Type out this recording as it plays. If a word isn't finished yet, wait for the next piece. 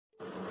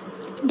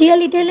Dear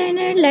little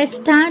learner, let's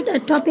start a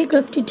topic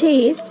of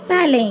today's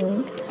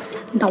spelling.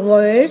 The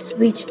words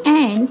which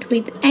end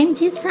with ng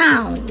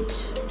sound.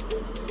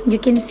 You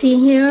can see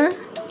here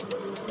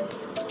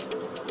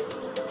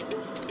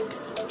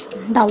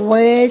the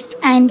words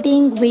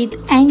ending with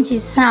ng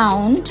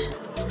sound.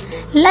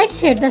 Let's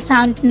hear the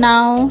sound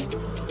now.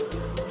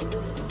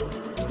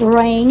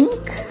 Ring.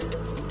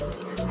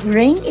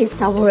 Ring is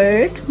the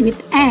word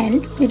with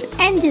end with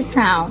ng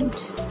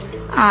sound.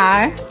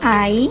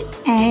 R-I-N-G,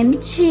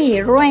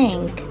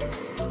 ring.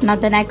 Now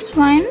the next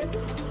one,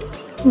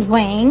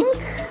 wing,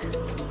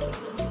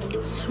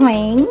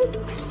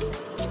 swings,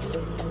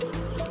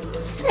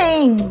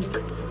 sing,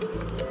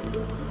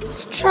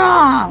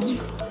 strong,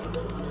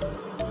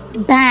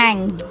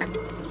 bank,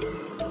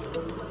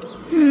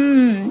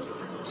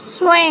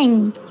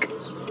 swing,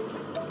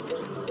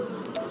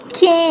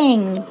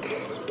 king,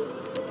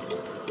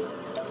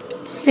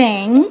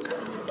 sing,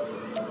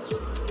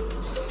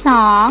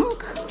 song.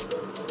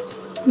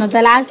 Now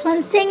the last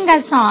one, sing a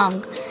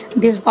song.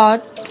 These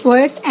both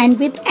words end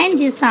with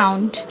ng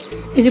sound.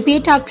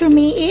 Repeat after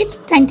me it.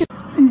 Thank you.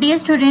 Dear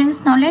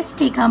students, now let's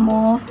take a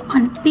move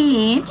on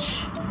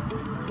page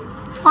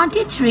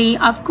 43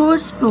 of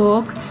course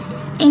book,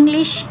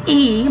 English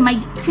A, my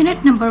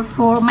unit number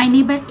 4, my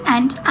neighbors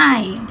and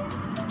I.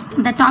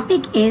 The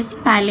topic is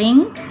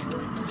spelling.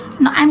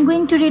 Now I'm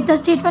going to read the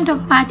statement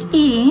of part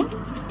A.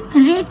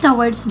 Read the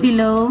words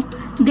below.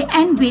 They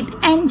end with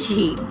ng.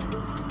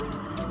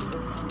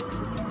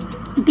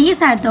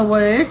 These are the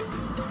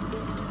words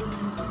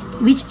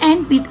which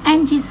end with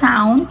ng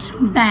sound: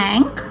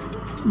 bank,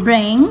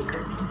 bring,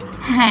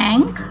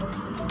 hang,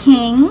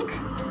 king,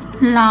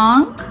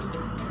 long,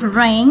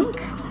 ring,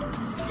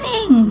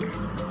 sing,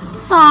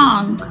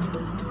 song,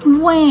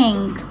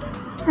 wing,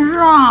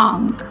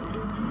 wrong.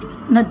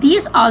 Now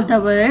these all the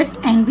words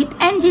end with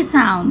ng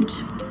sound.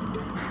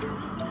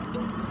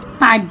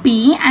 Part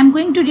B, I am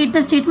going to read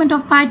the statement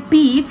of part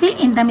B. Fill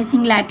in the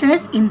missing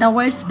letters in the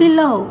words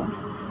below.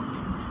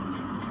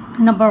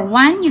 Number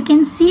 1, you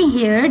can see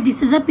here,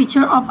 this is a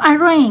picture of a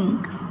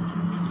ring.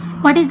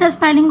 What is the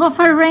spelling of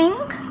a ring?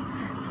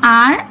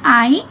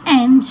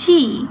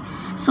 R-I-N-G.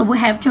 So we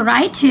have to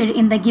write here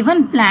in the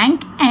given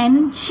blank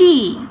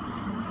N-G.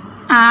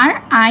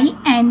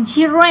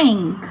 R-I-N-G,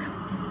 ring.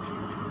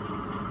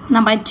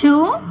 Number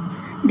 2,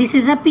 this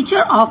is a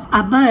picture of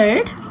a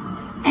bird.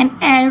 An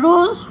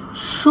arrow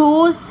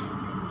shows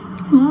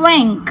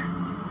wing.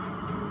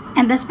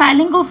 And the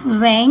spelling of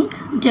wing,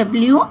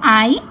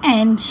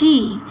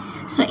 W-I-N-G.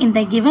 So in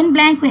the given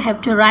blank we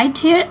have to write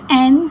here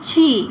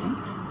N-G.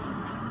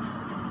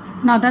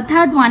 Now the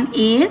third one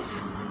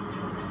is,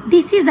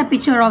 this is a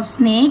picture of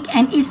snake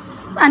and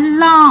it's a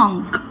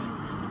long,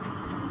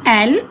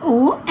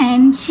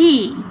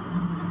 L-O-N-G.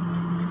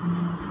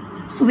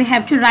 So we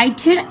have to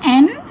write here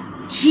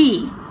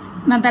N-G.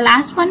 Now the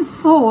last one,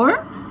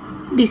 4,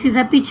 this is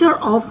a picture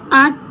of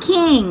a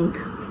king.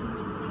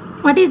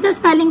 What is the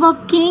spelling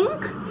of king?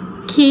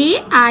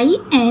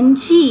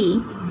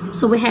 K-I-N-G.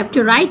 So we have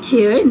to write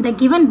here in the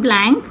given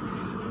blank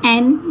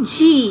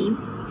N-G.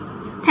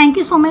 Thank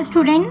you so much,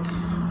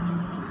 students.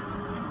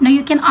 Now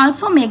you can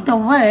also make the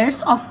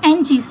words of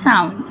ng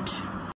sound.